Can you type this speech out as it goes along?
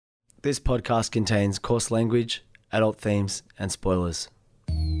This podcast contains coarse language, adult themes, and spoilers.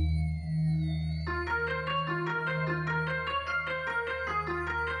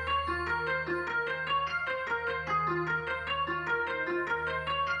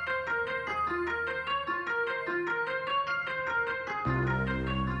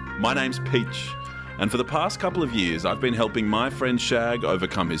 My name's Peach, and for the past couple of years I've been helping my friend Shag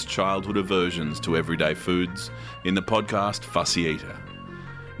overcome his childhood aversions to everyday foods in the podcast Fussy Eater.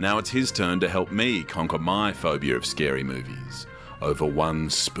 Now it's his turn to help me conquer my phobia of scary movies over one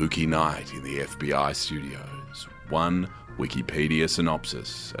spooky night in the FBI studios, one Wikipedia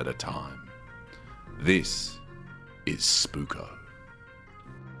synopsis at a time. This is Spooko.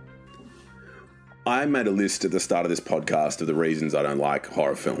 I made a list at the start of this podcast of the reasons I don't like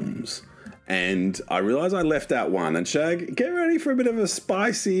horror films. And I realised I left out one. And Shag, get ready for a bit of a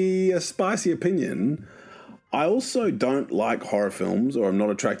spicy opinion. I also don't like horror films, or I'm not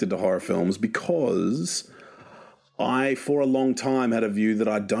attracted to horror films, because I, for a long time, had a view that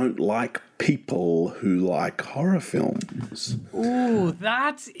I don't like people who like horror films. Ooh,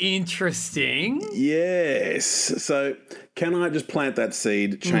 that's interesting. Yes. So can I just plant that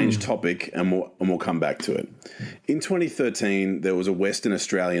seed, change topic, and we'll come back to it. In 2013, there was a Western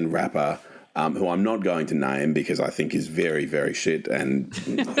Australian rapper who I'm not going to name because I think is very, very shit and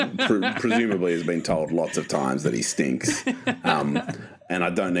presumably has been told lots of times that he stinks. And I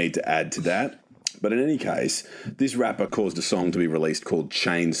don't need to add to that. But in any case, this rapper caused a song to be released called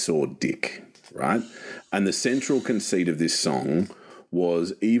Chainsaw Dick, right? And the central conceit of this song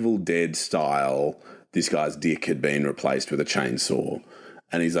was Evil Dead style. This guy's dick had been replaced with a chainsaw.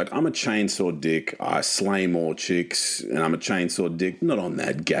 And he's like, I'm a chainsaw dick. I slay more chicks, and I'm a chainsaw dick, not on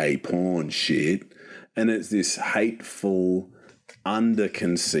that gay porn shit. And it's this hateful,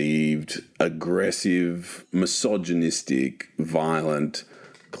 underconceived, aggressive, misogynistic, violent,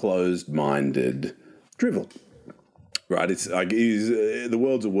 closed-minded drivel. Right? It's like the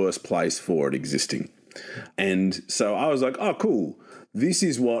world's a worse place for it existing. And so I was like, oh, cool. This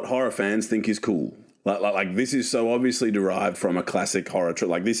is what horror fans think is cool. Like this is so obviously derived from a classic horror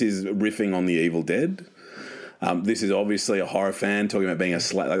like this is riffing on the Evil Dead. This is obviously a horror fan talking about being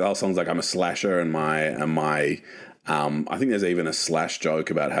like the whole song's like I'm a slasher and my I think there's even a slash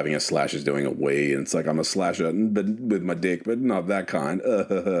joke about having a slash is doing a wee, and it's like I'm a slasher but with my dick, but not that kind.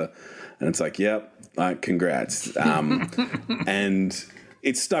 And it's like, yep, congrats. And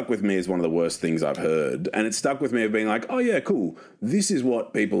it stuck with me as one of the worst things I've heard. And it stuck with me of being like, oh, yeah, cool. This is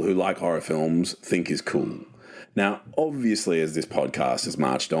what people who like horror films think is cool. Now, obviously, as this podcast has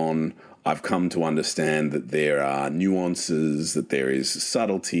marched on, I've come to understand that there are nuances, that there is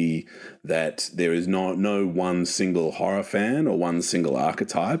subtlety, that there is no one single horror fan or one single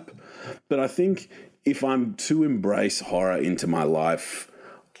archetype. But I think if I'm to embrace horror into my life,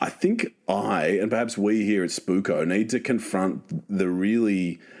 I think and perhaps we here at Spooko need to confront the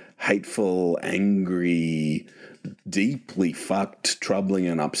really hateful, angry, deeply fucked, troubling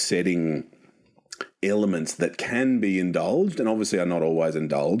and upsetting elements that can be indulged, and obviously are not always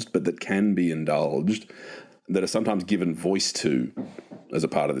indulged, but that can be indulged, that are sometimes given voice to as a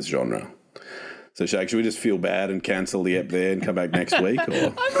part of this genre. So, Shag, should we just feel bad and cancel the ep there and come back next week?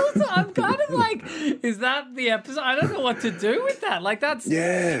 Or? I'm kind of like, is that the episode? I don't know what to do with that. Like, that's...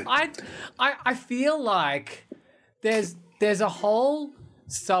 Yeah. I feel like there's a whole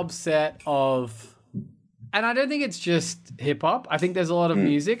subset of... And I don't think it's just hip-hop. I think there's a lot of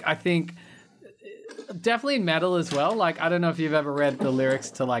music. I think... Definitely metal as well. Like, I don't know if you've ever read the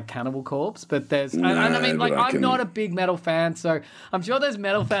lyrics to, like, Cannibal Corpse, but there's... No, and I mean, like, I'm not a big metal fan, so I'm sure there's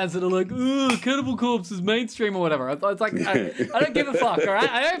metal fans that are like, oh, Cannibal Corpse is mainstream or whatever. It's like, I don't give a fuck, all right?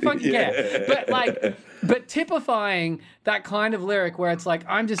 I don't fucking care. But, like, typifying that kind of lyric where it's like,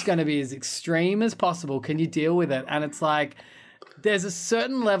 I'm just going to be as extreme as possible. Can you deal with it? And it's like... There's a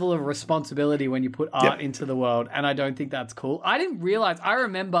certain level of responsibility when you put art into the world, and I don't think that's cool. I didn't realize... I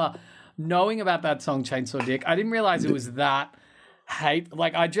remember... knowing about that song Chainsaw Dick, I didn't realize it was that hate.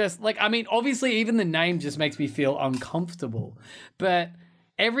 Like, I mean, obviously even the name just makes me feel uncomfortable, but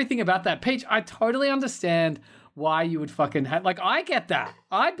everything about that, Peach, I totally understand why you would fucking hate. Like, I get that.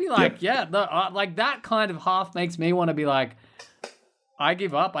 I'd be like, like that kind of half makes me want to be like, I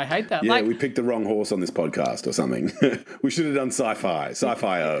give up. I hate that. Yeah, like, we picked the wrong horse on this podcast or something. We should have done sci-fi.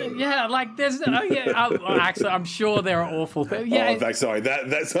 Yeah, like there's. Actually, I'm sure there are awful things. Yeah. That's right,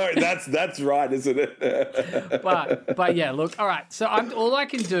 isn't it? but yeah, look. All right. So all I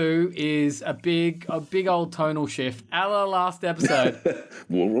can do is a big old tonal shift, a la last episode.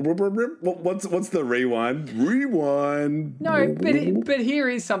 What's the rewind? Rewind. No, but here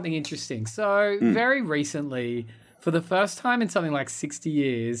is something interesting. So very recently, for the first time in something like 60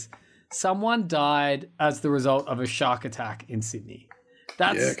 years, someone died as the result of a shark attack in Sydney.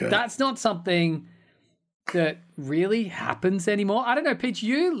 That's not something that really happens anymore. I don't know, Peach,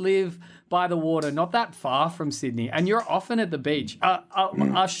 you live by the water, not that far from Sydney, and you're often at the beach.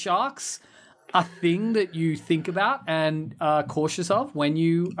 Are sharks a thing that you think about and are cautious of when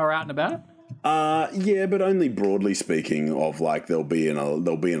you are out and about? Yeah, but only broadly speaking. Of like there'll be an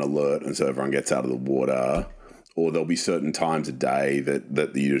alert, and so everyone gets out of the water, or there'll be certain times a day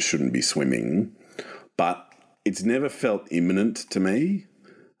that you just shouldn't be swimming. But it's never felt imminent to me.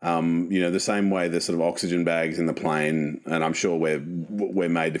 The same way the sort of oxygen bags in the plane, and I'm sure we're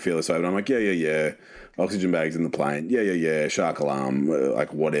made to feel this way, but I'm like, yeah, oxygen bags in the plane, yeah, shark alarm,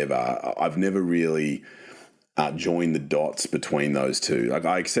 like whatever. I've never really joined the dots between those two. Like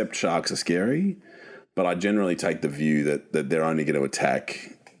I accept sharks are scary, but I generally take the view that they're only going to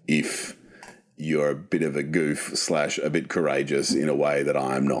attack if you're a bit of a goof / a bit courageous in a way that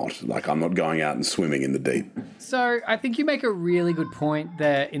I'm not. Like I'm not going out and swimming in the deep. So I think you make a really good point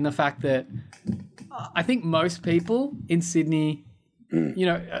there in the fact that I think most people in Sydney,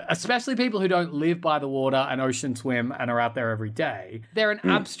 especially people who don't live by the water and ocean swim and are out there every day, they're an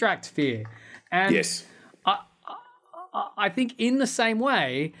abstract fear. And yes. I think in the same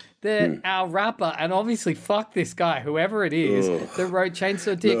way that our rapper, and obviously fuck this guy, whoever it is, that wrote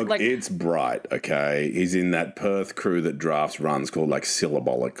Chainsaw Dick. Look, it's Bright, okay? He's in that Perth crew that drafts runs called like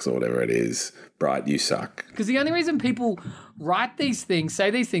Syllabolics or whatever it is. Bright, you suck. Because the only reason people write these things, say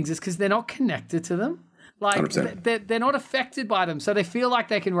these things, is because they're not connected to them. Like, they're not affected by them. So they feel like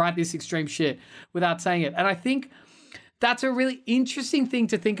they can write this extreme shit without saying it. And I think that's a really interesting thing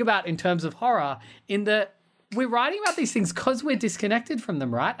to think about in terms of horror, in that we're writing about these things because we're disconnected from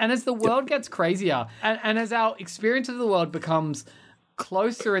them, right? And as the world gets crazier and as our experience of the world becomes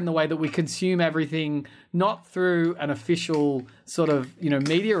closer in the way that we consume everything, not through an official sort of,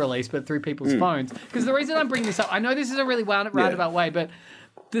 media release, but through people's phones. Because the reason I'm bringing this up, I know this is a really roundabout way, but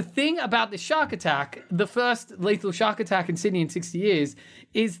the thing about the shark attack, the first lethal shark attack in Sydney in 60 years,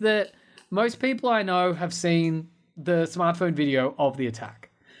 is that most people I know have seen the smartphone video of the attack.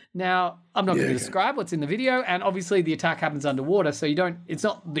 Now, I'm not going to describe what's in the video, and obviously the attack happens underwater, so it's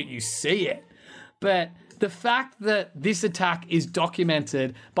not that you see it, but the fact that this attack is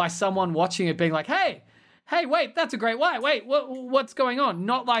documented by someone watching it being like, hey, wait, that's a great white. Wait, what's going on?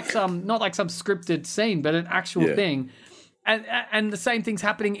 Not like some scripted scene, but an actual thing. And the same thing's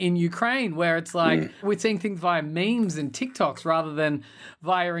happening in Ukraine, where it's like we're seeing things via memes and TikToks rather than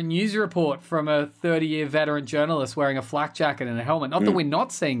via a news report from a 30-year veteran journalist wearing a flak jacket and a helmet. Not that we're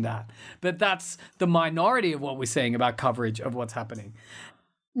not seeing that, but that's the minority of what we're seeing about coverage of what's happening.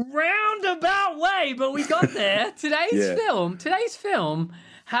 Roundabout way, but we got there. Today's film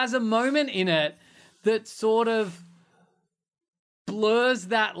has a moment in it that sort of blurs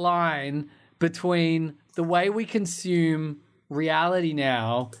that line between the way we consume reality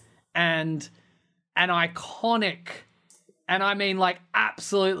now and an iconic, and I mean like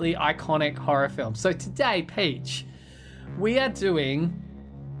absolutely iconic horror film. So today, Peach, we are doing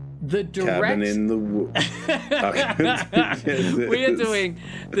the direct... Cabin in the Woods. We are doing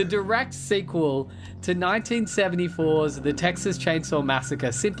the direct sequel to 1974's The Texas Chainsaw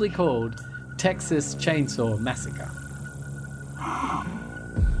Massacre, simply called Texas Chainsaw Massacre.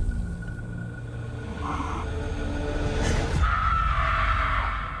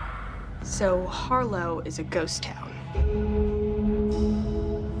 So Harlow is a ghost town.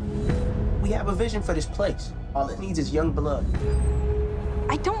 We have a vision for this place. All it needs is young blood.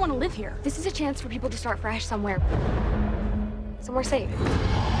 I don't want to live here. This is a chance for people to start fresh somewhere safe.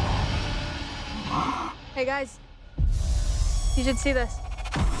 Hey guys, you should see this.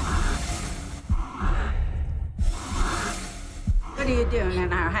 What are you doing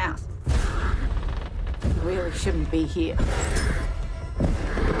in our house? You really shouldn't be here.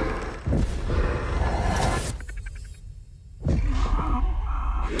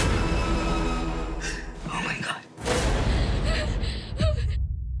 Oh my God.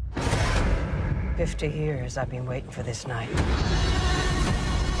 50 years I've been waiting for this night.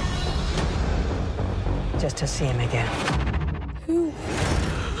 Just to see him again. Who?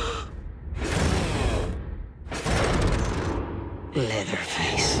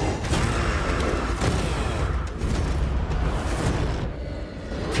 Leatherface.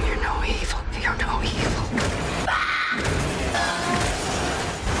 Fear no evil. Fear no evil.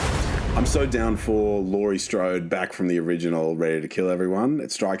 I'm so down for Laurie Strode back from the original Ready to Kill Everyone.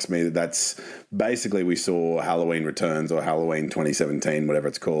 It strikes me that that's basically we saw Halloween Returns or Halloween 2017, whatever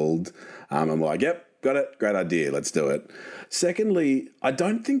it's called. I'm like, yep, got it. Great idea. Let's do it. Secondly, I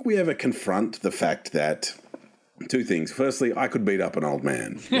don't think we ever confront the fact that Two things. Firstly, I could beat up an old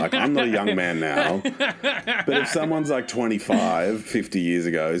man. Like, I'm not a young man now. But if someone's like 25, 50 years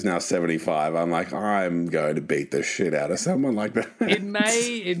ago, is now 75, I'm like, I'm going to beat the shit out of someone like that.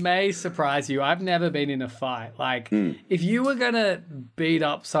 It may surprise you. I've never been in a fight. Like, if you were going to beat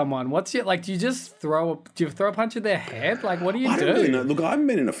up someone, do you just throw a punch at their head? Like, what do you do? I don't really know. Look, I haven't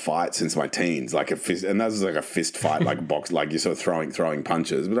been in a fight since my teens, like a fist, and that was like a fist fight, like box, like you're sort of throwing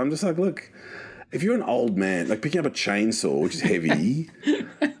punches. But I'm just like, look, if you're an old man, like picking up a chainsaw, which is heavy,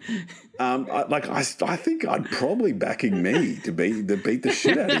 I think I'd probably backing me to beat the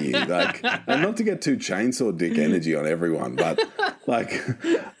shit out of you. Like, and not to get too chainsaw dick energy on everyone, but like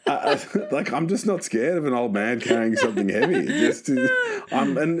I'm just not scared of an old man carrying something heavy.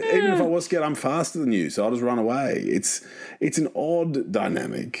 And even if I was scared, I'm faster than you, so I'll just run away. It's an odd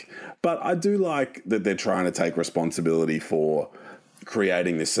dynamic, but I do like that they're trying to take responsibility for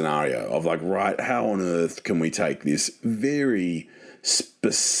creating this scenario of like, right, how on earth can we take this very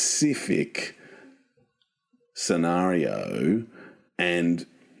specific scenario and,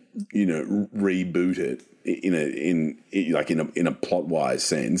 you know, reboot it in a plot wise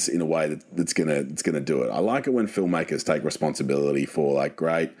sense, in a way that's gonna do it. I like it when filmmakers take responsibility for, like,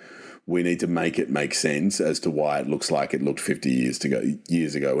 great, we need to make it make sense as to why it looks like it looked 50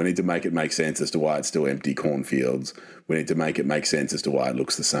 years ago. We need to make it make sense as to why it's still empty cornfields. We need to make it make sense as to why it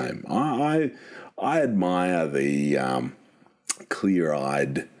looks the same. I admire the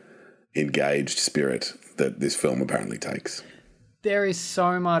clear-eyed, engaged spirit that this film apparently takes. There is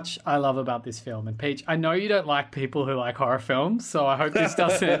so much I love about this film. And Peach, I know you don't like people who like horror films, so I hope this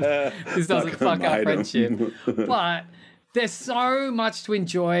doesn't fuck our friendship. But there's so much to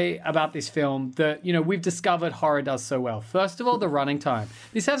enjoy about this film that, you know, we've discovered horror does so well. First of all, the running time.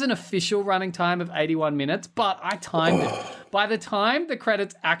 This has an official running time of 81 minutes, but I timed it. By the time the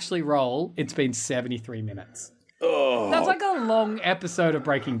credits actually roll, it's been 73 minutes. That's like a long episode of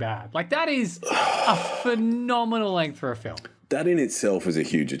Breaking Bad. Like, that is a phenomenal length for a film. That in itself is a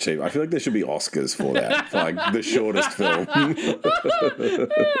huge achievement. I feel like there should be Oscars for that, for like the shortest film.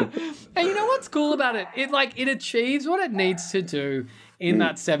 And you know what's cool about it? It achieves what it needs to do in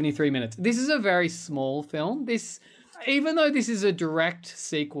that 73 minutes. This is a very small film. Even though this is a direct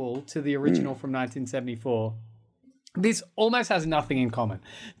sequel to the original from 1974, this almost has nothing in common.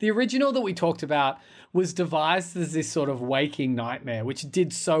 The original that we talked about was devised as this sort of waking nightmare, which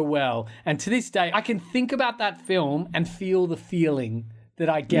did so well. And to this day, I can think about that film and feel the feeling that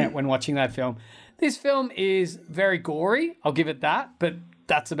I get when watching that film. This film is very gory, I'll give it that, but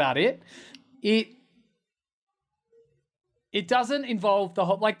that's about it. It doesn't involve the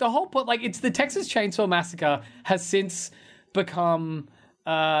whole point. Like, it's the Texas Chainsaw Massacre has since become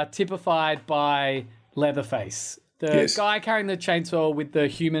typified by Leatherface. The guy carrying the chainsaw with the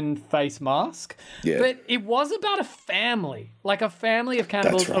human face mask. Yeah. But it was about a family, like a family of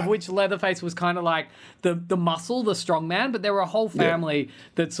cannibals, of which Leatherface was kind of like the muscle, the strong man, but there were a whole family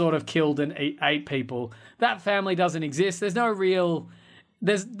that sort of killed and ate people. That family doesn't exist. There's no real...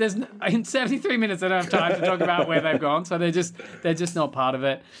 There's in 73 minutes, I don't have time to talk about where they've gone, so they're just not part of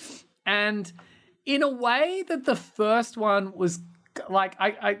it. And in a way that the first one was like,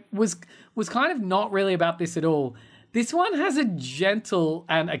 I was kind of not really about this at all. This one has a gentle,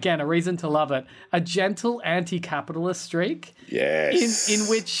 and again, a reason to love it, a gentle anti-capitalist streak. Yes. In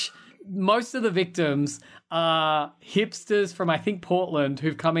which most of the victims are hipsters from, I think, Portland,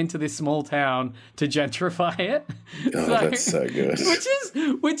 who've come into this small town to gentrify it. That's so good.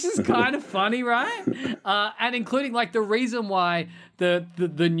 Which is kind of funny, right? And including, like, the reason why the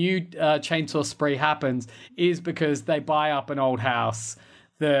new chainsaw spree happens is because they buy up an old house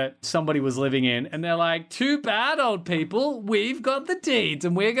that somebody was living in, and they're like, too bad, old people, we've got the deeds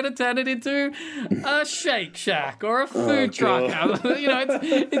and we're going to turn it into a Shake Shack or a food truck. You know,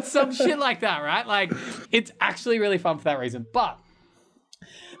 it's some shit like that, right? Like, it's actually really fun for that reason. But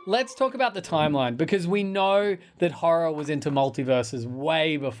let's talk about the timeline, because we know that horror was into multiverses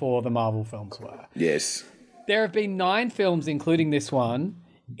way before the Marvel films were. Yes. There have been 9 films, including this one,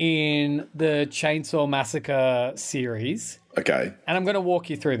 in the Chainsaw Massacre series. Okay. And I'm going to walk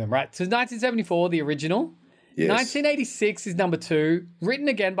you through them, right? So 1974, the original. Yes. 1986 is number 2, written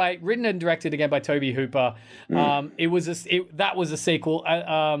and directed again by Tobe Hooper. That was a sequel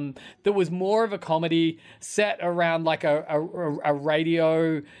that was more of a comedy set around like a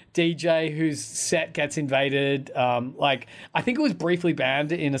radio DJ whose set gets invaded. Like, I think it was briefly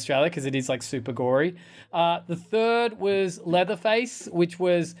banned in Australia because it is like super gory. The third was Leatherface, which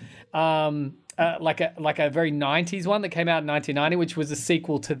was a very 90s one that came out in 1990, which was a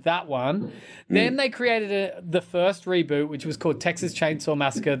sequel to that one. Then they created the first reboot, which was called Texas Chainsaw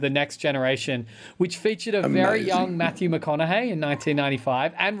Massacre: The Next Generation, which featured a very young Matthew McConaughey in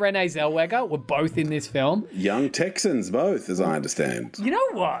 1995, and Renee Zellweger were both in this film. Young Texans, both, as I understand. You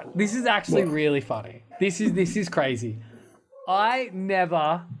know what? This is actually really funny. This is crazy. I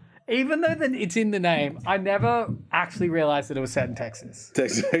never, even though it's in the name, I never actually realized that it was set in Texas.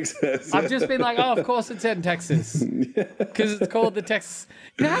 Texas. I've just been like, oh, of course it's set in Texas. Because it's called the Texas.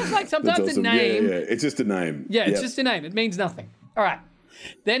 You know how it's like sometimes That's awesome. a name. Yeah. It's just a name. Yeah, it's just a name. It means nothing. All right.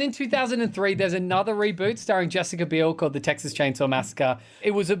 Then in 2003, there's another reboot starring Jessica Biel called The Texas Chainsaw Massacre.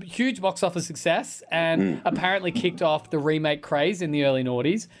 It was a huge box office success and apparently kicked off the remake craze in the early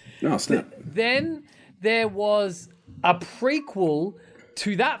noughties. Oh, snap. Then there was a prequel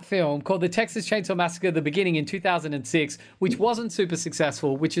to that film called The Texas Chainsaw Massacre: The Beginning in 2006, which wasn't super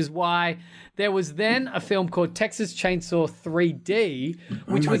successful, which is why there was then a film called Texas Chainsaw 3D,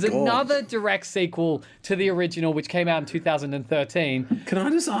 which was another direct sequel to the original, which came out in 2013. Can I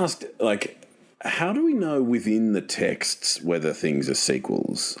just ask, like, how do we know within the texts whether things are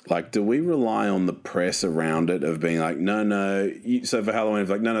sequels? Like, do we rely on the press around it of being like, no, so for Halloween,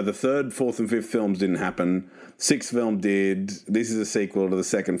 it's like, no, the third, fourth, and fifth films didn't happen. Sixth film did. This is a sequel to the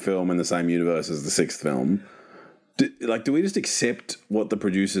second film in the same universe as the sixth film. Do we just accept what the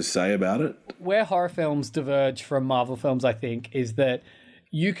producers say about it? Where horror films diverge from Marvel films, I think, is that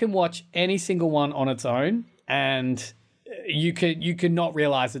you can watch any single one on its own and you can not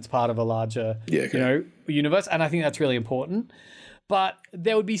realize it's part of a larger universe, and I think that's really important. But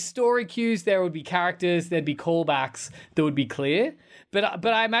there would be story cues, there would be characters, there'd be callbacks that would be clear. But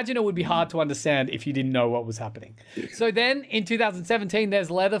I imagine it would be hard to understand if you didn't know what was happening. So then in 2017, there's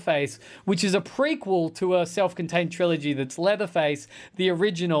Leatherface, which is a prequel to a self-contained trilogy that's Leatherface, the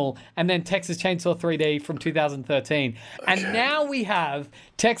original, and then Texas Chainsaw 3D from 2013. And now we have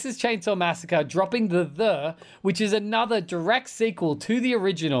Texas Chainsaw Massacre dropping the, which is another direct sequel to the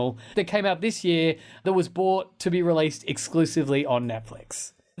original that came out this year that was bought to be released exclusively on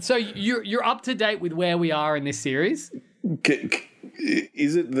Netflix. So you're up to date with where we are in this series?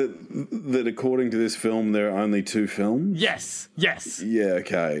 Is it that according to this film, there are only two films? Yes. Yeah,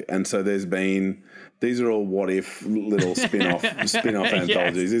 okay. And so these are all what if little spin-off anthologies.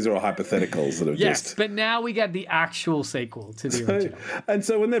 Yes. These are all hypotheticals that have just... but now we get the actual sequel to the original. And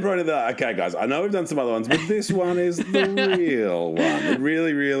so when they're brought in okay, guys, I know we've done some other ones, but this one is the real one. It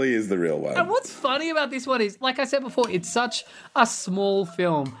really, really is the real one. And what's funny about this one is, like I said before, it's such a small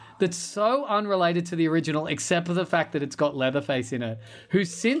film that's so unrelated to the original, except for the fact that it's got Leatherface in it,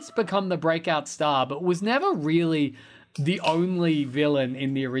 who's since become the breakout star, but was never really the only villain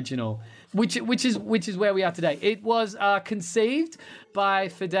in the original, which is where we are today. It was conceived by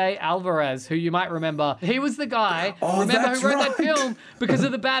Fede Alvarez, who you might remember. He was the guy, who wrote that film because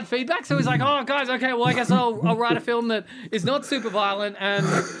of the bad feedback. So he's like, oh, guys, okay, well, I guess I'll write a film that is not super violent and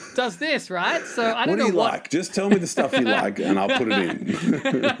does this, right? So I don't know what do you like? Just tell me the stuff you like and I'll put it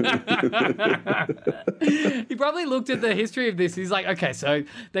in. He probably looked at the history of this. He's like, okay, so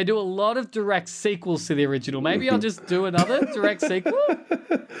they do a lot of direct sequels to the original. Maybe I'll just do another direct sequel.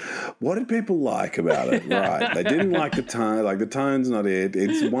 What did people like about it? Right. They didn't like the tone. Like, the tone's not it.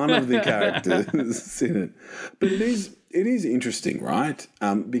 It's one of the characters in it. But it is interesting, right?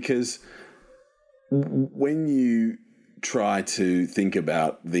 Because when you try to think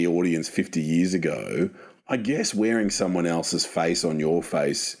about the audience 50 years ago, I guess wearing someone else's face on your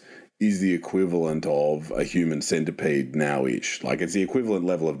face is the equivalent of a human centipede now-ish. Like, it's the equivalent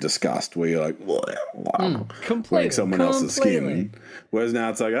level of disgust where you're like, wearing someone else's skin. Whereas now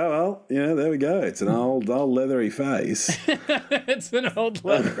it's like, oh, well, there we go. It's an old leathery face. It's an old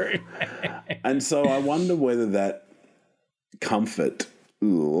leathery face. And so I wonder whether that comfort,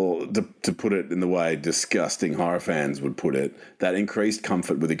 or to put it in the way disgusting horror fans would put it, that increased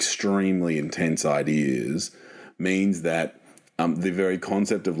comfort with extremely intense ideas means that the very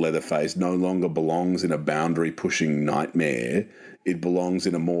concept of Leatherface no longer belongs in a boundary-pushing nightmare. It belongs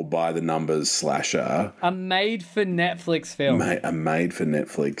in a more by-the-numbers slasher. A made-for-Netflix film. A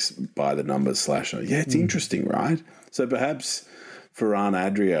made-for-Netflix by-the-numbers slasher. Yeah, it's interesting, right? So perhaps Ferran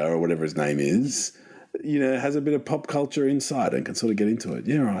Adria, or whatever his name is, has a bit of pop culture insight and can sort of get into it.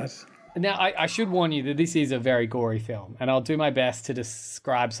 Yeah, right. Now, I should warn you that this is a very gory film, and I'll do my best to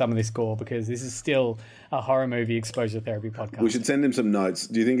describe some of this gore because this is still a horror movie exposure therapy podcast. We should send him some notes.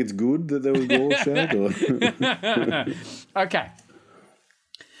 Do you think it's good that there was gore shared? Okay.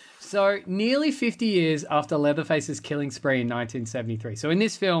 So nearly 50 years after Leatherface's killing spree in 1973. So in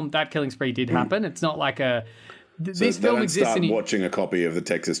this film, that killing spree did happen. It's not like this they film don't exists start in watching a copy of the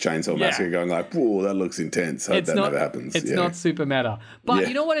Texas Chainsaw Massacre going like, whoa, that looks intense. Hope that never happens. It's not super meta. But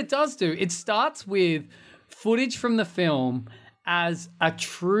you know what it does do? It starts with footage from the film as a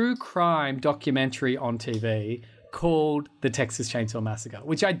true crime documentary on TV called The Texas Chainsaw Massacre,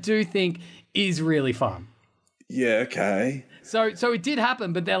 which I do think is really fun. Yeah, okay. So it did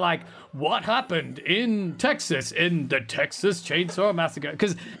happen, but they're like, what happened in Texas in the Texas Chainsaw Massacre?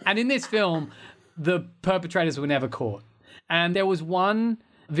 And in this film, the perpetrators were never caught. And there was one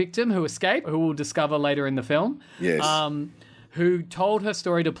victim who escaped, who we'll discover later in the film, who told her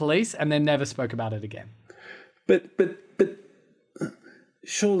story to police and then never spoke about it again. But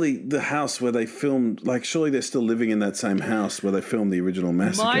surely the house where they filmed, like, surely they're still living in that same house where they filmed the original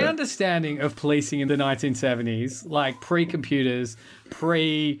massacre. My understanding of policing in the 1970s, like pre-computers,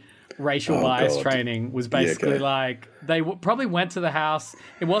 pre-racial bias training, was basically like they probably went to the house.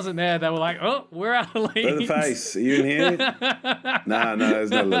 It wasn't there. They were like, oh, we're out of leads. Leatherface, are you in here? no,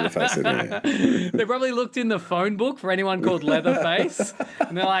 there's no Leatherface in here. They probably looked in the phone book for anyone called Leatherface.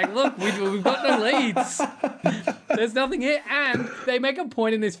 And they're like, look, we've got no leads. There's nothing here. And they make a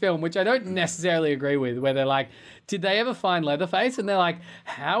point in this film, which I don't necessarily agree with, where they're like, did they ever find Leatherface? And they're like,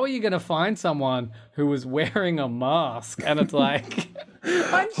 how are you going to find someone who was wearing a mask? And it's like,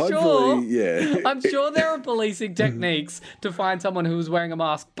 I'm sure there are policing techniques to find someone who was wearing a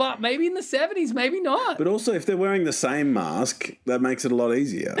mask, but maybe in the 70s, maybe not. But also, if they're wearing the same mask, that makes it a lot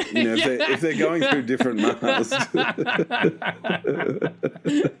easier. You know, if they're going through different masks. They were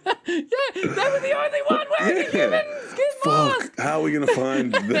the only one wearing a human skin mask. How are we going to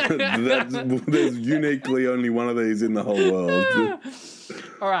find that there's uniquely only one of these in the whole world?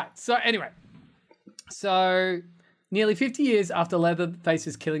 All right. So anyway, nearly 50 years after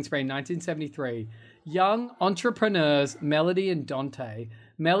Leatherface's killing spree in 1973, young entrepreneurs Melody and Dante,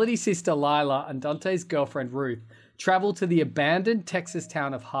 Melody's sister Lila and Dante's girlfriend Ruth, travel to the abandoned Texas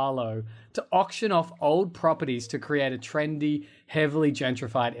town of Harlow to auction off old properties to create a trendy, heavily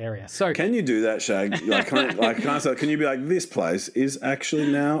gentrified area. So, can you do that, Shag? Can you be like, this place is actually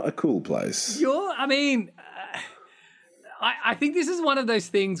now a cool place? I think this is one of those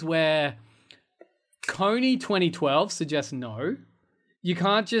things where Coney 2012 suggests no. You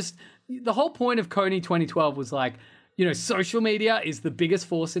can't just... The whole point of Coney 2012 was like, you know, social media is the biggest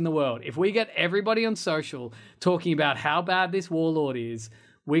force in the world. If we get everybody on social talking about how bad this warlord is,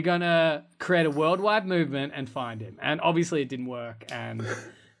 we're going to create a worldwide movement and find him. And obviously it didn't work. And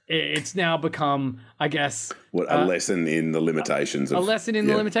it's now become, I guess... a lesson in the limitations. A lesson in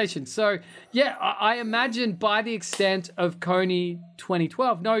the limitations. So, yeah, I imagine by the extent of Coney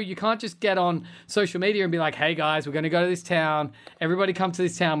 2012, no, you can't just get on social media and be like, hey, guys, we're going to go to this town. Everybody come to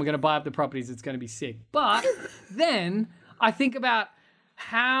this town. We're going to buy up the properties. It's going to be sick. But then I think about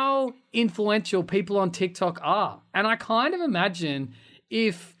how influential people on TikTok are. And I kind of imagine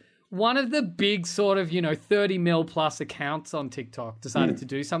if one of the big sort of, 30 mil plus accounts on TikTok decided to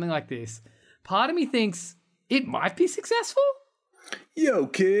do something like this, part of me thinks it might be successful. Yo,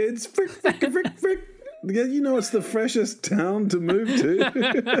 kids, frick. Yeah, you know it's the freshest town to move to.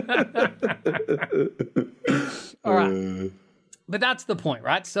 All right. But that's the point,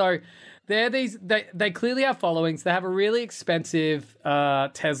 right? So they clearly have followings. They have a really expensive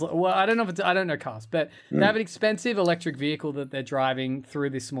Tesla. Well, I don't know cars, but they have an expensive electric vehicle that they're driving through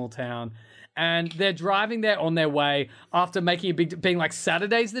this small town. And they're driving there on their way after making being like,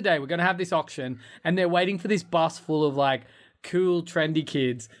 Saturday's the day, we're going to have this auction. And they're waiting for this bus full of like cool, trendy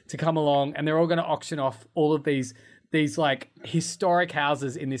kids to come along. And they're all going to auction off all of these like historic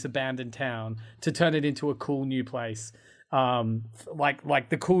houses in this abandoned town to turn it into a cool new place. Like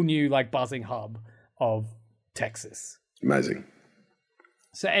the cool new like buzzing hub of Texas. Amazing.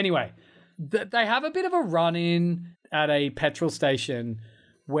 So anyway, they have a bit of a run-in at a petrol station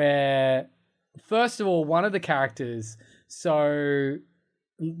where, first of all, one of the characters, so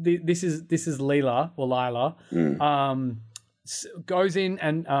this is Lila, goes in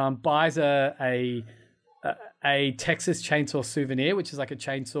and buys a Texas chainsaw souvenir, which is like a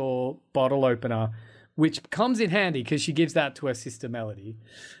chainsaw bottle opener, which comes in handy because she gives that to her sister Melody.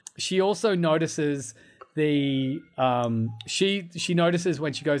 She also notices she notices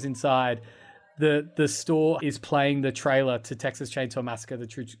when she goes inside, the store is playing the trailer to Texas Chainsaw Massacre, the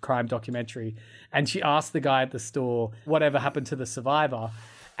true crime documentary, and she asks the guy at the store whatever happened to the survivor,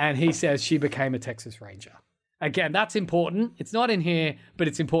 and he says she became a Texas Ranger. Again, that's important. It's not in here, but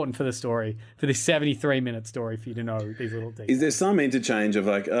it's important for the story, for this 73-minute story, for you to know these little details. Is there some interchange of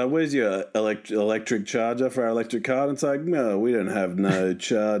like, where's your electric charger for our electric car? And it's like, no, we don't have no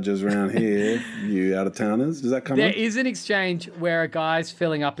chargers around here, you out-of-towners. Does that come up? There is an exchange where a guy's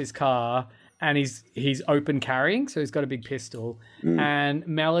filling up his car and he's open carrying, so he's got a big pistol, and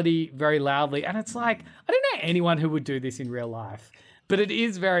Melody very loudly, and it's like, I don't know anyone who would do this in real life, but it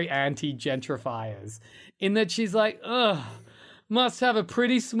is very anti-gentrifiers in that she's like, ugh, must have a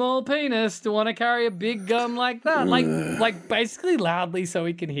pretty small penis to want to carry a big gun like that, like basically loudly so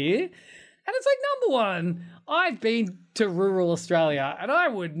he can hear. And it's like, number one, I've been to rural Australia, and I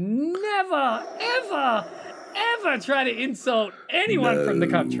would never, ever, ever try to insult anyone from the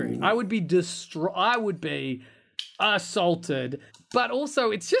country. I would be I would be assaulted. But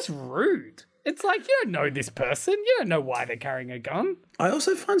also, it's just rude. It's like, you don't know this person. You don't know why they're carrying a gun. I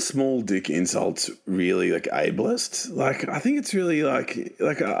also find small dick insults really like ableist. Like, I think it's really like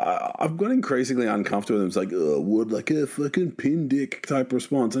I've got increasingly uncomfortable with them. It's like, oh, would like a fucking pin dick type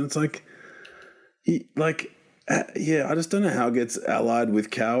response, and it's like, yeah, I just don't know how it gets allied with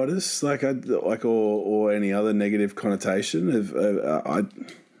cowardice, or any other negative connotation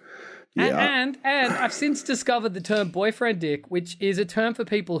And I've since discovered the term boyfriend dick, which is a term for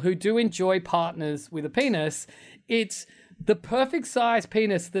people who do enjoy partners with a penis. It's the perfect size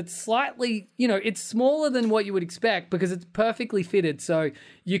penis that's slightly, it's smaller than what you would expect because it's perfectly fitted, so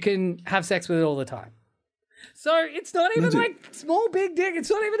you can have sex with it all the time. So it's not even like small, big dick. It's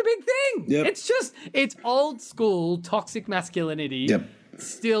not even a big thing. Yep. It's old school toxic masculinity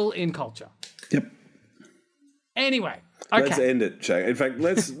still in culture. Yep. Anyway, okay. Let's end it, Shag. In fact,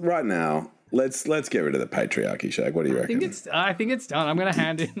 let's get rid of the patriarchy, Shag. What do you reckon? I think it's done. I'm going to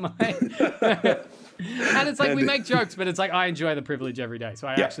hand in my... And it's like, we make jokes, but it's like, I enjoy the privilege every day. So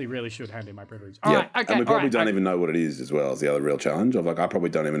I actually really should hand in my privilege. All right, okay. And we probably don't even know what it is as well as the other real challenge of like, I probably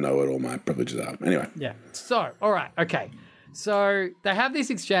don't even know what all my privileges are. Anyway. Yeah. So, all right. Okay. So they have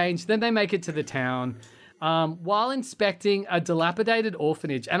this exchange. Then they make it to the town while inspecting a dilapidated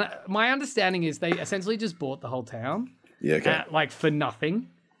orphanage. And my understanding is they essentially just bought the whole town. Yeah, okay. Like for nothing.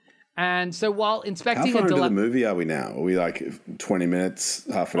 And so while inspecting how far into the movie are we now? Are we like 20 minutes,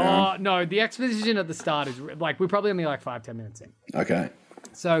 half an hour? Oh, no. The exposition at the start is like, we're probably only like 5-10 minutes in. Okay.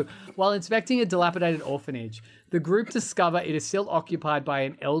 So while inspecting a dilapidated orphanage, the group discover it is still occupied by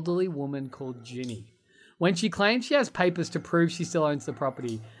an elderly woman called Ginny. When she claims she has papers to prove she still owns the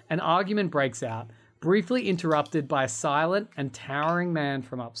property, an argument breaks out, briefly interrupted by a silent and towering man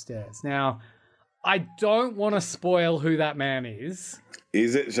from upstairs. Now, I don't want to spoil who that man is.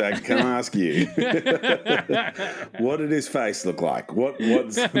 Is it, Shag? Can I ask you? What did his face look like?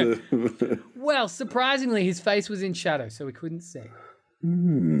 What's the... Well, surprisingly, his face was in shadow, so we couldn't see.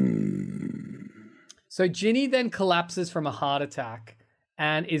 So Ginny then collapses from a heart attack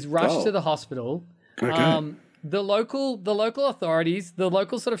and is rushed to the hospital. Okay. The local authorities, the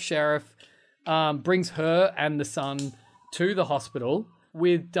local sort of sheriff, brings her and the son to the hospital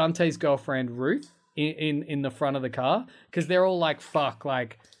with Dante's girlfriend, Ruth, in the front of the car, because they're all like, fuck,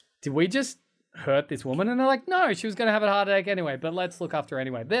 like, did we just hurt this woman? And they're like, no, she was going to have a heart attack anyway, but let's look after her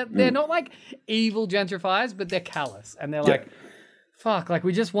anyway. They're not like evil gentrifiers, but they're callous. And they're like, fuck, like,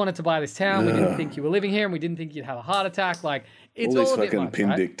 we just wanted to buy this town. We didn't think you were living here, and we didn't think you'd have a heart attack. Like, it's all these a bit fucking much, pin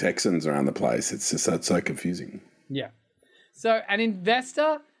right? dick Texans around the place. It's just that's so confusing. Yeah. So an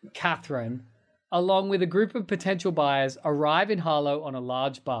investor, Catherine, along with a group of potential buyers, arrive in Harlow on a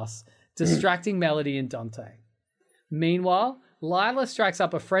large bus, distracting Melody and Dante. Meanwhile, Lila strikes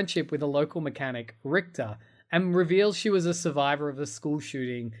up a friendship with a local mechanic, Richter, and reveals she was a survivor of a school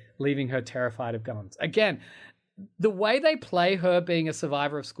shooting, leaving her terrified of guns. Again, the way they play her being a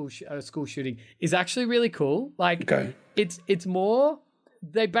survivor of school shooting is actually really cool. Like, it's more,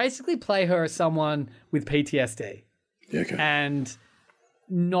 they basically play her as someone with PTSD. And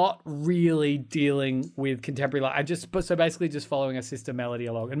not really dealing with contemporary life. So basically just following her sister Melody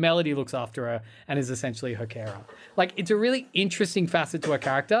along. And Melody looks after her and is essentially her carer. Like, it's a really interesting facet to her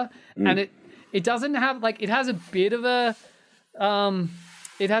character. And it doesn't have, like, it has a bit of a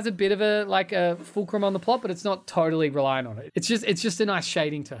like a fulcrum on the plot, but it's not totally reliant on it. It's just a nice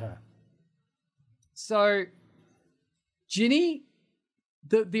shading to her. So Ginny,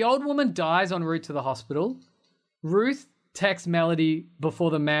 the old woman dies en route to the hospital. Ruth texts Melody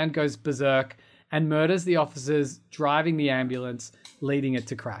before the man goes berserk and murders the officers driving the ambulance, leading it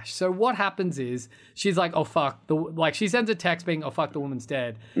to crash. So what happens is she's like, oh, fuck. She sends a text being, oh, fuck, the woman's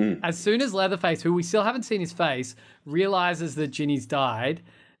dead. As soon as Leatherface, who we still haven't seen his face, realizes that Ginny's died,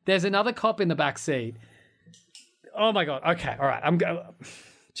 there's another cop in the back seat. Oh, my God. Okay. All right.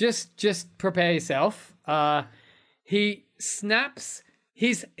 Just prepare yourself. He snaps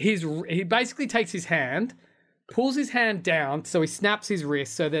he basically takes his hand, pulls his hand down, so he snaps his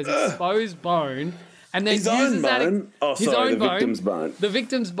wrist, so there's exposed bone, and then uses the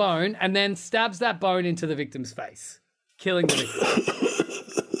victim's bone, and then stabs that bone into the victim's face, killing the victim.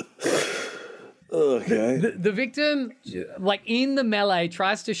 Okay. The victim, like in the melee,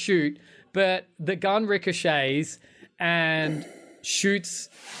 tries to shoot, but the gun ricochets and shoots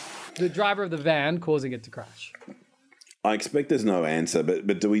the driver of the van, causing it to crash. I expect there's no answer,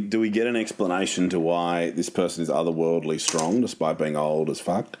 but do we get an explanation to why this person is otherworldly strong despite being old as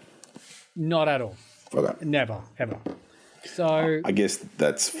fuck? Not at all. Okay. Never, ever. So I guess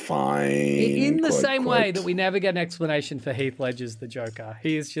that's fine. in the same way that we never get an explanation for Heath Ledger's the Joker.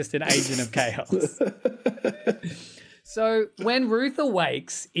 He is just an agent of chaos. So when Ruth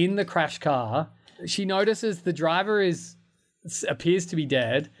awakes in the crash car, she notices the driver appears to be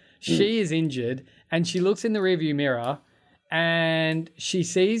dead. She is injured, and she looks in the rearview mirror, and she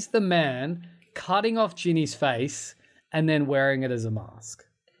sees the man cutting off Ginny's face and then wearing it as a mask.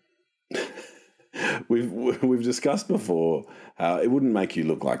 We've discussed before how it wouldn't make you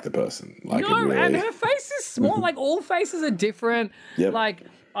look like the person. Like No, it really... and her face is small. Like all faces are different. Yep. Like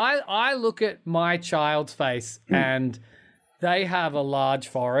I look at my child's face and they have a large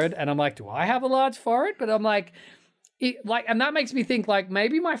forehead, and I'm like, do I have a large forehead? But I'm like, and that makes me think like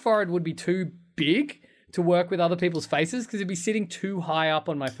maybe my forehead would be too big to work with other people's faces because it'd be sitting too high up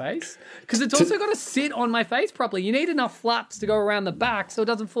on my face. Because it's also got to sit on my face properly. You need enough flaps to go around the back so it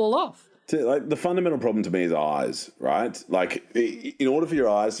doesn't fall off. Like the fundamental problem to me is eyes, right? Like in order for your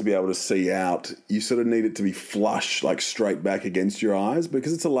eyes to be able to see out, you sort of need it to be flush, like straight back against your eyes,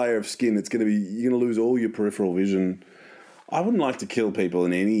 because it's a layer of skin. You're going to lose all your peripheral vision. I wouldn't like to kill people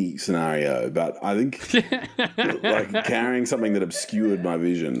in any scenario, but I think like carrying something that obscured my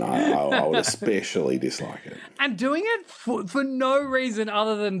vision, I would especially dislike it. And doing it for no reason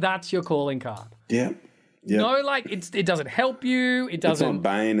other than that's your calling card. Yeah. Yep. No, like it doesn't help you. It doesn't. It's not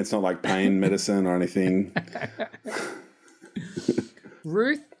Bane. It's not like pain medicine or anything.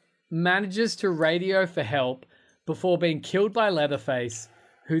 Ruth manages to radio for help before being killed by Leatherface,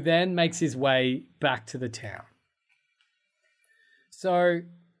 who then makes his way back to the town. So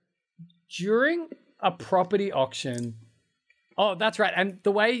during a property auction, oh, that's right. And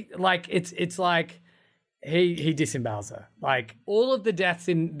the way, like, it's like he disembowels her. Like, all of the deaths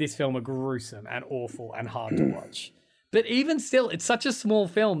in this film are gruesome and awful and hard to watch. But even still, it's such a small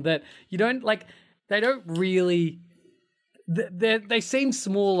film that you don't, like, they don't really... They seem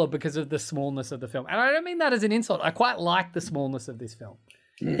smaller because of the smallness of the film. And I don't mean that as an insult. I quite like the smallness of this film.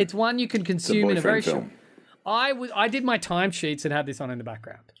 It's one you can consume in a very short... I did my timesheets and had this on in the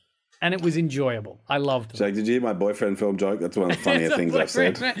background. And it was enjoyable. I loved it. Jake, did you hear my boyfriend film joke? That's one of the funnier things I've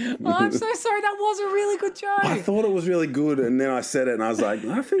said. Oh, I'm so sorry. That was a really good joke. I thought it was really good, and then I said it, and I was like,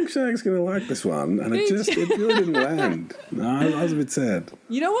 I think Shake's going to like this one. And it really didn't land. No, I was a bit sad.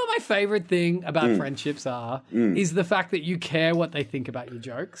 You know what my favorite thing about friendships are? Is the fact that you care what they think about your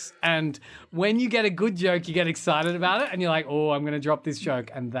jokes. And when you get a good joke, you get excited about it, and you're like, oh, I'm going to drop this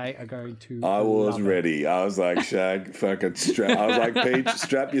joke, and they are going to I was love ready. It. I was like, Shag, fucking strap. I was like, Peach,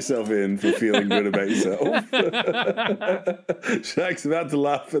 strap yourself in for feeling good about yourself. Shag's about to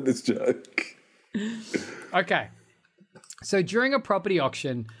laugh at this joke. Okay. So during a property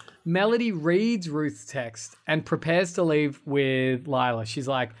auction, Melody reads Ruth's text and prepares to leave with Lila. She's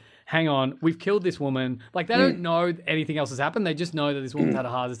like, hang on, we've killed this woman. Like, they don't know anything else has happened. They just know that this woman's had a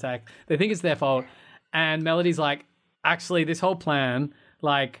heart attack. They think it's their fault. And Melody's like, actually, this whole plan,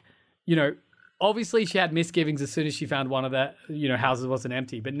 like, you know, obviously she had misgivings as soon as she found one of the, you know, houses wasn't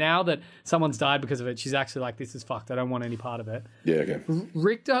empty. But now that someone's died because of it, she's actually like, this is fucked. I don't want any part of it. Yeah, okay.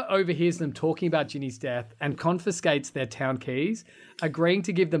 Richter overhears them talking about Ginny's death and confiscates their town keys, agreeing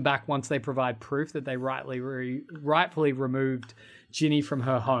to give them back once they provide proof that they rightfully removed Ginny from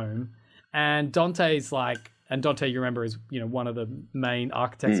her home. And Dante's like, and Dante, you remember, is, you know, one of the main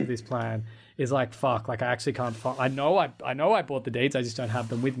architects of this plan, is like, fuck, like, I actually can't find, I know I bought the deeds, I just don't have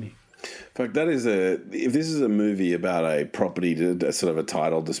them with me. Fuck, if this is a movie about a property, a sort of a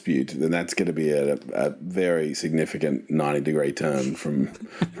title dispute, then that's going to be a very significant 90-degree turn from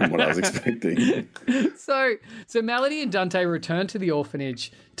what I was expecting. So Melody and Dante return to the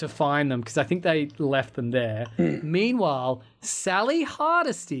orphanage to find them because I think they left them there. Meanwhile, Sally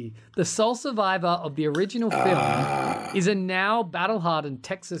Hardesty, the sole survivor of the original film, is a now battle-hardened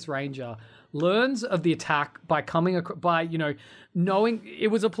Texas Ranger, learns of the attack by knowing it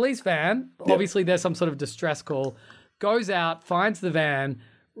was a police van. Yep. Obviously, there's some sort of distress call. Goes out, finds the van,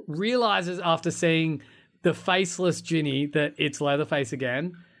 realizes after seeing the faceless Ginny that it's Leatherface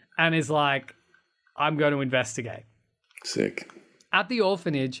again, and is like, I'm going to investigate. Sick. At the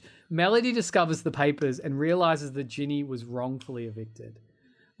orphanage, Melody discovers the papers and realizes that Ginny was wrongfully evicted.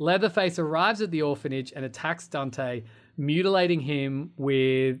 Leatherface arrives at the orphanage and attacks Dante, mutilating him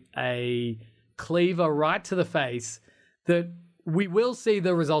with a cleaver right to the face that we will see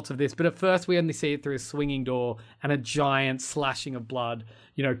the results of this, but at first we only see it through a swinging door and a giant slashing of blood,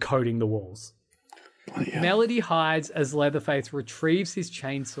 coating the walls. Melody hides as Leatherface retrieves his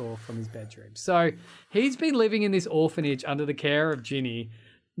chainsaw from his bedroom. So he's been living in this orphanage under the care of Ginny,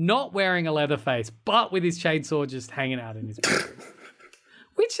 not wearing a leather face, but with his chainsaw just hanging out in his bedroom.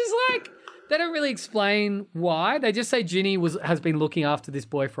 Which is like, they don't really explain why. They just say Ginny has been looking after this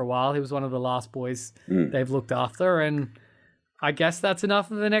boy for a while. He was one of the last boys they've looked after, and I guess that's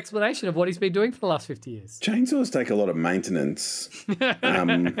enough of an explanation of what he's been doing for the last 50 years. Chainsaws take a lot of maintenance.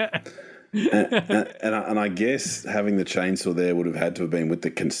 And I guess having the chainsaw there would have had to have been with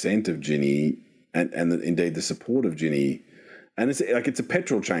the consent of Ginny and indeed the support of Ginny. And it's a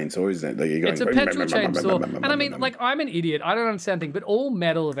petrol chainsaw, isn't it? Like you're going, it's a petrol chainsaw. And I mean, like, I'm an idiot. I don't understand things, but all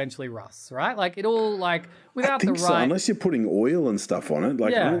metal eventually rusts, right? Like, it all, like, without I think the so, right... unless you're putting oil and stuff on it.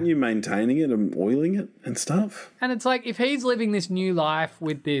 Like, aren't you maintaining it and oiling it and stuff? And it's like, if he's living this new life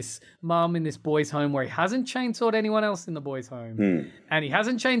with this mum in this boy's home where he hasn't chainsawed anyone else in the boy's home, and he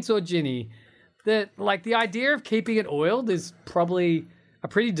hasn't chainsawed Ginny, that, like, the idea of keeping it oiled is probably a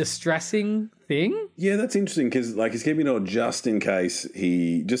pretty distressing thing. Yeah, that's interesting because, like, he's keeping it on just in case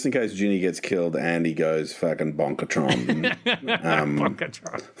Ginny gets killed and he goes fucking bonkatron.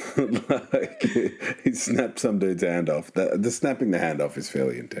 Bonkatron. Like, he snapped some dude's hand off. The snapping the hand off is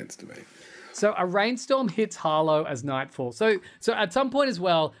fairly intense to me. So a rainstorm hits Harlow as nightfall. So at some point as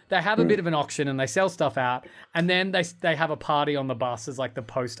well, they have a bit of an auction and they sell stuff out, and then they have a party on the bus as like the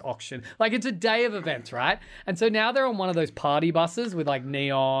post-auction. Like, it's a day of events, right? And so now they're on one of those party buses with like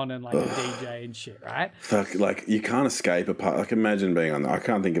neon and like a DJ and shit, right? Fuck, like, you can't escape a party. Like, imagine being on. I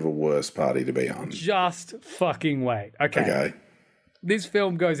can't think of a worse party to be on. Just fucking wait. Okay. This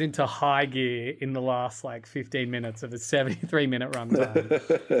film goes into high gear in the last like 15 minutes of a 73-minute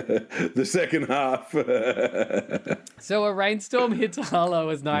runtime. The second half. So a rainstorm hits Harlow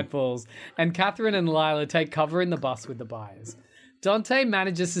as night falls, and Catherine and Lila take cover in the bus with the buyers. Dante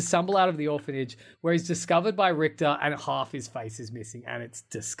manages to stumble out of the orphanage where he's discovered by Richter and half his face is missing, and it's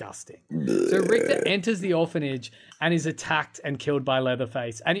disgusting. So Richter enters the orphanage and is attacked and killed by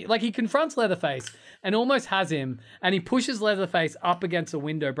Leatherface. And he confronts Leatherface and almost has him, and he pushes Leatherface up against a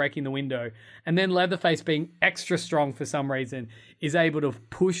window, breaking the window. And then Leatherface, being extra strong for some reason, is able to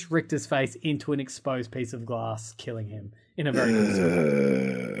push Richter's face into an exposed piece of glass, killing him in a very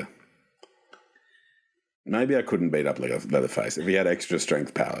good way. Maybe I couldn't beat up Leatherface if he had extra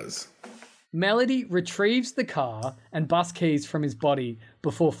strength powers. Melody retrieves the car and bus keys from his body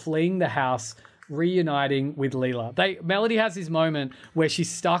before fleeing the house, reuniting with Leela. Melody has this moment where she's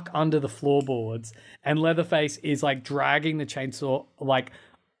stuck under the floorboards and Leatherface is like dragging the chainsaw like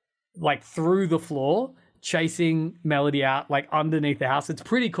through the floor, chasing Melody out like underneath the house. It's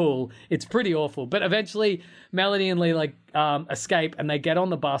pretty cool. It's pretty awful. But eventually Melody and Leela escape and they get on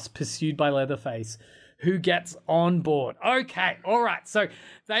the bus pursued by Leatherface, who gets on board. Okay, all right. So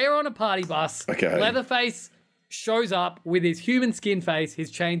they are on a party bus. Okay. Leatherface shows up with his human skin face,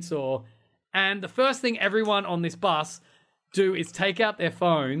 his chainsaw, and the first thing everyone on this bus do is take out their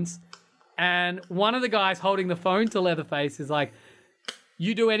phones, and one of the guys holding the phone to Leatherface is like,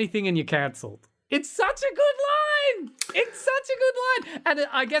 "You do anything and you're cancelled." It's such a good line. It's such a good line. And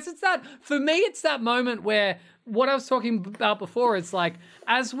I guess it's that, for me, it's that moment where what I was talking about before, it's like,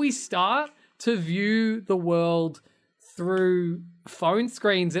 as we start to view the world through phone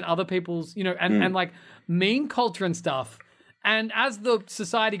screens and other people's, and like meme culture and stuff. And as the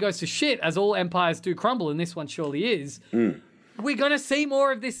society goes to shit, as all empires do crumble, and this one surely is, we're going to see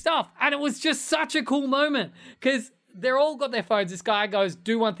more of this stuff. And it was just such a cool moment because they're all got their phones. This guy goes,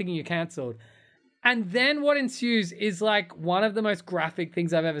 "Do one thing and you're cancelled." And then what ensues is like one of the most graphic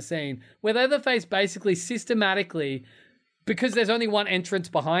things I've ever seen, where Leatherface basically systematically, because there's only one entrance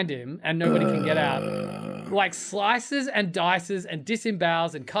behind him and nobody can get out, like slices and dices and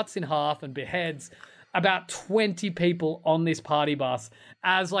disembowels and cuts in half and beheads about 20 people on this party bus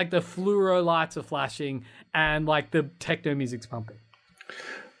as like the fluoro lights are flashing and like the techno music's pumping.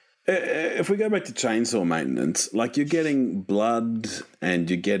 If we go back to chainsaw maintenance, like you're getting blood and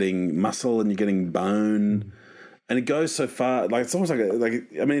you're getting muscle and you're getting bone, and it goes so far, like it's almost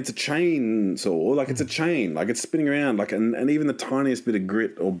it's a chainsaw, like it's a chain, like it's spinning around, like and even the tiniest bit of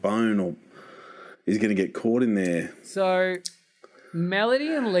grit or bone is going to get caught in there. So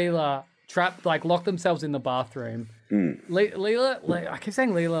Melody and Leela lock themselves in the bathroom. Leela, I keep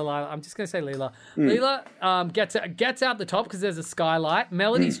saying Leela. I'm just going to say Leela. Leela gets out the top because there's a skylight.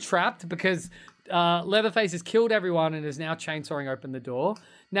 Melody's trapped because Leatherface has killed everyone and is now chainsawing open the door.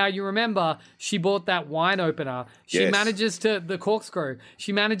 Now, you remember, she bought that wine opener. She manages to, the corkscrew,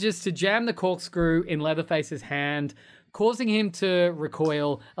 she manages to jam the corkscrew in Leatherface's hand, causing him to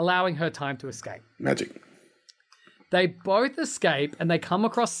recoil, allowing her time to escape. Magic. They both escape and they come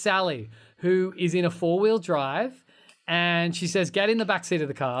across Sally, who is in a 4-wheel drive, and she says, get in the back seat of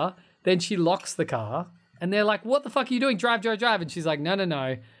the car. Then she locks the car and they're like, what the fuck are you doing? Drive. And she's like,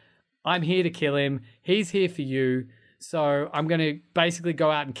 no. I'm here to kill him. He's here for you. So I'm going to basically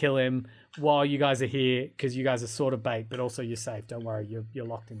go out and kill him while you guys are here because you guys are sort of bait, but also you're safe. Don't worry. You're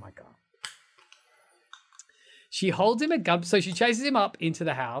locked in my car. She holds him at gun. So she chases him up into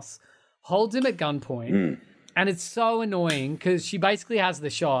the house, holds him at gunpoint. And it's so annoying because she basically has the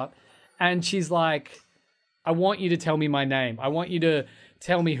shot and she's like, I want you to tell me my name. I want you to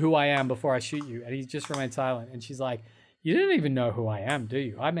tell me who I am before I shoot you. And he just remains silent. And she's like, you don't even know who I am, do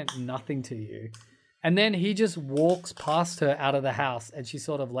you? I meant nothing to you. And then he just walks past her out of the house and she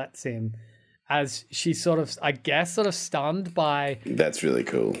sort of lets him as she's sort of, I guess, sort of stunned by... That's really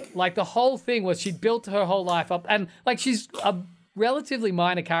cool. Like the whole thing was she'd built her whole life up and like she's a relatively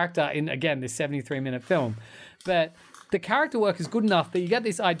minor character in, again, this 73-minute film. But the character work is good enough that you get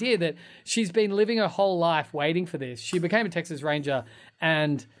this idea that she's been living her whole life waiting for this. She became a Texas Ranger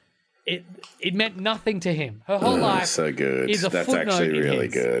and it meant nothing to him. Her whole life so good. Is a That's footnote actually in really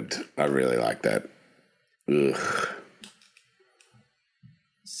his. good. I really like that. Ugh.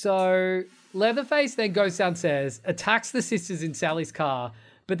 So Leatherface then goes downstairs, attacks the sisters in Sally's car,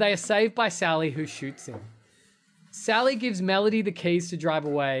 but they are saved by Sally, who shoots him. Sally gives Melody the keys to drive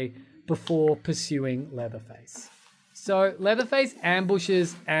away before pursuing Leatherface. So Leatherface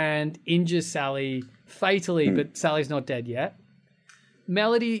ambushes and injures Sally fatally, but Sally's not dead yet.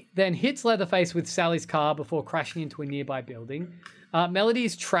 Melody then hits Leatherface with Sally's car before crashing into a nearby building. Melody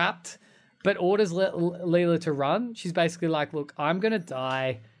is trapped, but orders Leela to run. She's basically like, look, I'm going to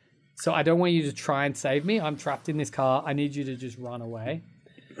die, so I don't want you to try and save me. I'm trapped in this car. I need you to just run away.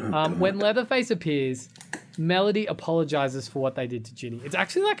 When Leatherface appears, Melody apologizes for what they did to Ginny. It's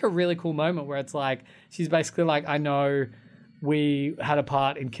actually like a really cool moment where it's like, she's basically like, I know we had a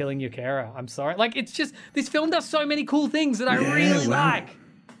part in killing your carer. I'm sorry. Like, it's just, this film does so many cool things that I really like.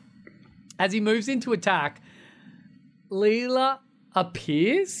 As he moves into attack, Leela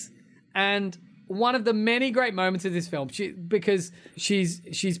appears, and one of the many great moments of this film, because she's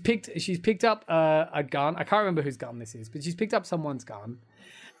picked up a gun. I can't remember whose gun this is, but she's picked up someone's gun.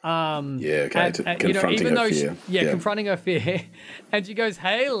 Confronting her fear. Confronting her fear. And she goes,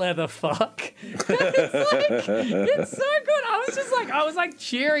 hey, leatherfuck. It's so good. I was like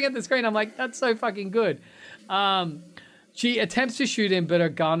cheering at the screen. I'm like, that's so fucking good. She attempts to shoot him, but her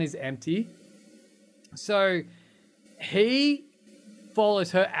gun is empty. So he follows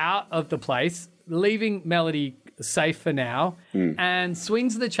her out of the place, leaving Melody safe for now, and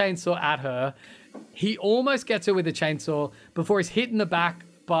swings the chainsaw at her. He almost gets her with the chainsaw before he's hit in the back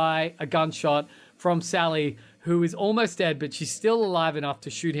by a gunshot from Sally, who is almost dead, but she's still alive enough to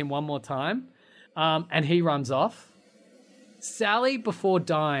shoot him one more time. And he runs off. Sally, before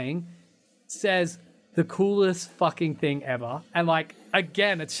dying, says the coolest fucking thing ever. And like,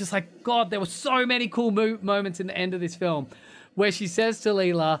 again, it's just like, God, there were so many cool moments in the end of this film where she says to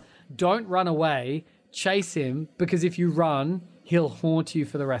Leela, don't run away, chase him, because if you run, he'll haunt you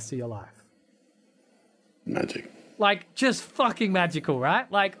for the rest of your life. Magic. Like, just fucking magical, right?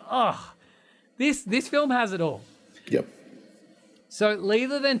 Like, this film has it all. Yep. So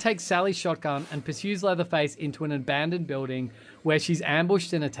Leela then takes Sally's shotgun and pursues Leatherface into an abandoned building where she's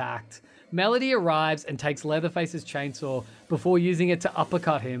ambushed and attacked. Melody arrives and takes Leatherface's chainsaw before using it to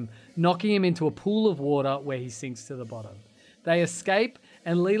uppercut him, knocking him into a pool of water where he sinks to the bottom. They escape,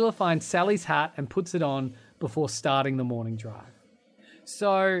 and Leela finds Sally's hat and puts it on before starting the morning drive.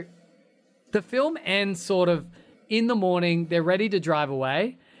 So the film ends sort of in the morning. They're ready to drive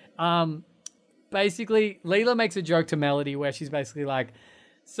away. Basically, Leela makes a joke to Melody where she's basically like,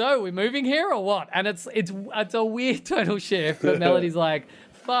 so we're moving here or what? And it's a weird tonal shift, but Melody's like,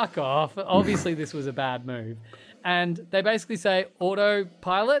 fuck off. Obviously, this was a bad move. And they basically say,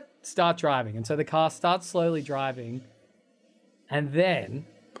 autopilot, start driving. And so the car starts slowly driving. And then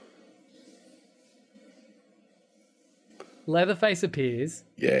Leatherface appears,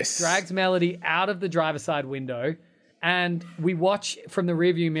 yes, drags Melody out of the driver's side window, and we watch from the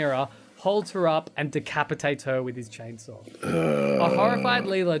rearview mirror, holds her up and decapitates her with his chainsaw. A horrified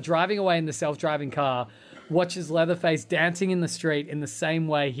Leela, driving away in the self-driving car, watches Leatherface dancing in the street in the same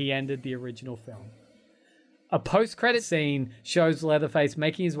way he ended the original film. A post-credit scene shows Leatherface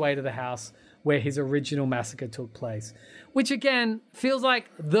making his way to the house where his original massacre took place, which again feels like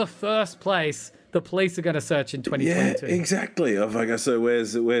the first place the police are going to search in 2022. Yeah, exactly. I was like, so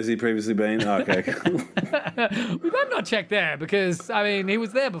where's he previously been? Oh, okay. We better not check there because, I mean, he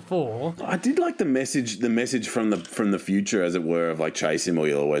was there before. I did like the message from the future, as it were, of like chase him or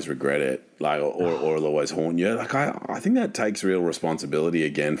you'll always regret it, like or it'll always haunt you. Like I think that takes real responsibility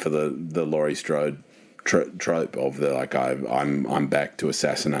again for the Laurie Strode trope of the like I'm back to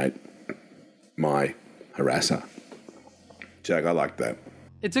assassinate my harasser. Jack, I like that.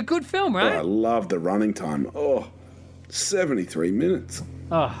 It's a good film, right? Oh, I love the running time. 73 minutes.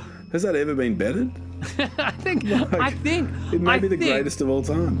 Oh. Has that ever been bettered? I think it may be the greatest of all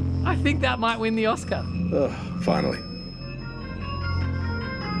time. I think that might win the Oscar. Finally.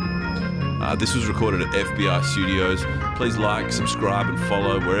 This was recorded at FBI Studios. Please like, subscribe, and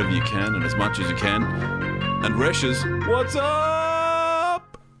follow wherever you can and as much as you can. And Resh's, what's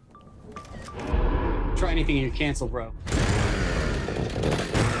up? Try anything and you're canceled, bro.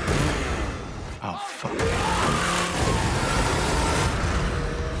 Oh, fuck.